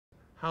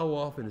how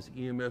often is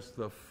EMS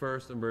the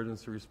first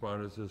emergency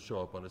responders to show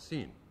up on a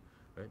scene,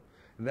 right?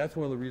 And that's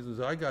one of the reasons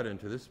I got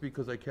into this,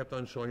 because I kept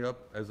on showing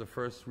up as a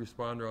first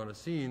responder on a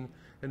scene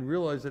and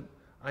realized that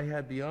I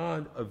had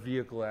beyond a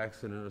vehicle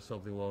accident or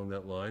something along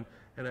that line,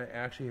 and I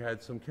actually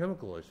had some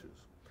chemical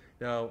issues.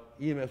 Now,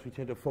 EMS, we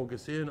tend to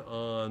focus in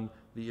on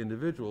the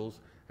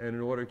individuals, and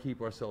in order to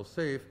keep ourselves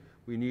safe,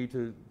 we need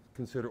to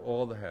consider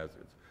all the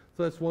hazards.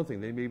 So that's one thing.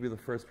 They may be the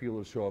first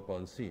people to show up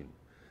on scene.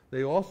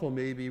 They also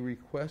may be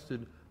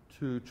requested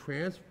to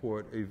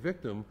transport a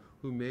victim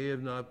who may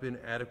have not been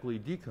adequately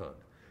deconned.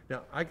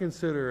 Now, I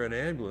consider an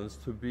ambulance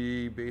to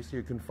be basically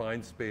a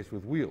confined space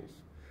with wheels.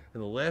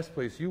 And the last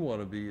place you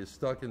want to be is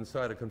stuck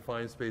inside a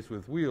confined space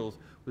with wheels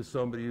with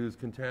somebody who's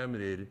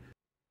contaminated